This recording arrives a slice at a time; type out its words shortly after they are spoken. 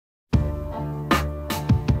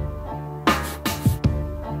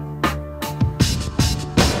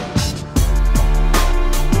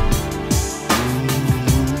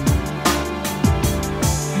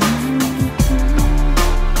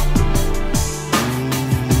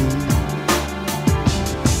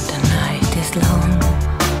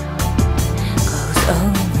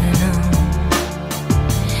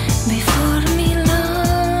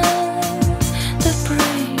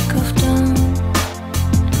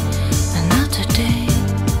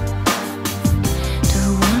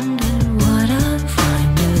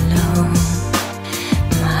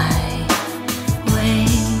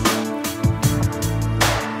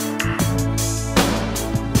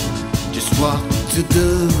what to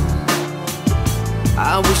do.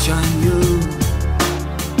 I wish I knew.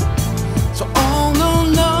 So all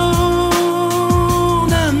alone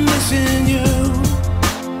I'm missing you.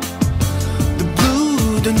 The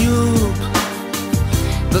blue, the new,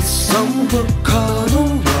 the somber color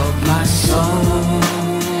of my solitude.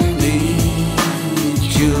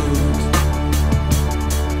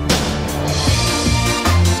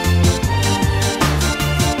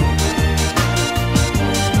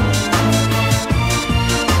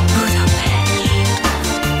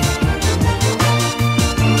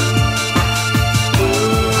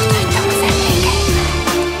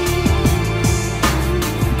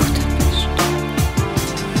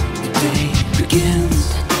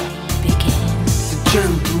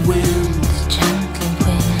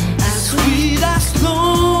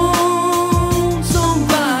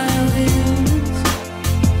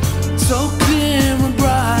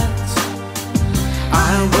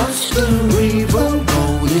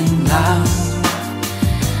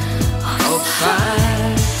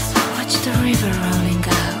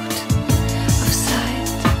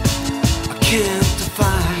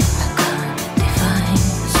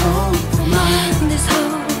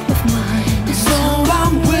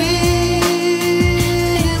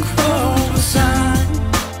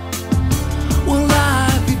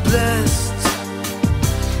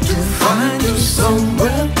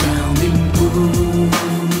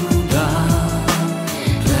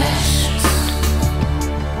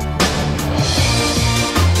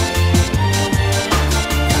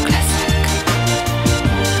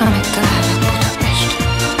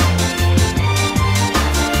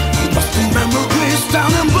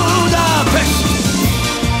 Down in Budapest.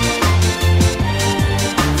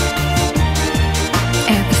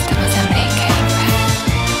 Elvesztem az emlékeimben,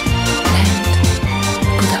 lent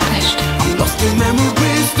Budapesten. I'm lost in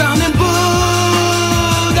memories down in Budapest.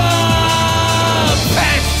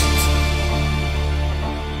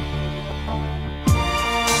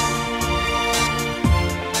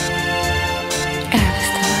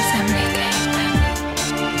 Elvesztem az emlékeimben,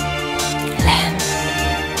 lent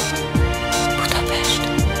Budapest.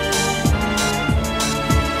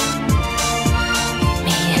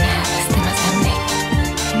 Mélyen elvesztem az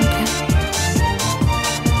emlékeimben.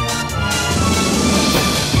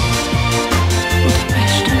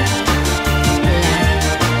 Budapesten, lent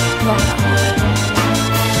valahol.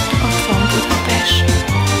 Ott van Budapest.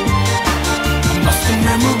 I'm lost in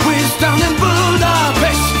memories down in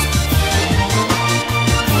Budapest.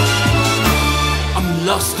 I'm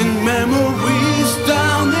lost in memories.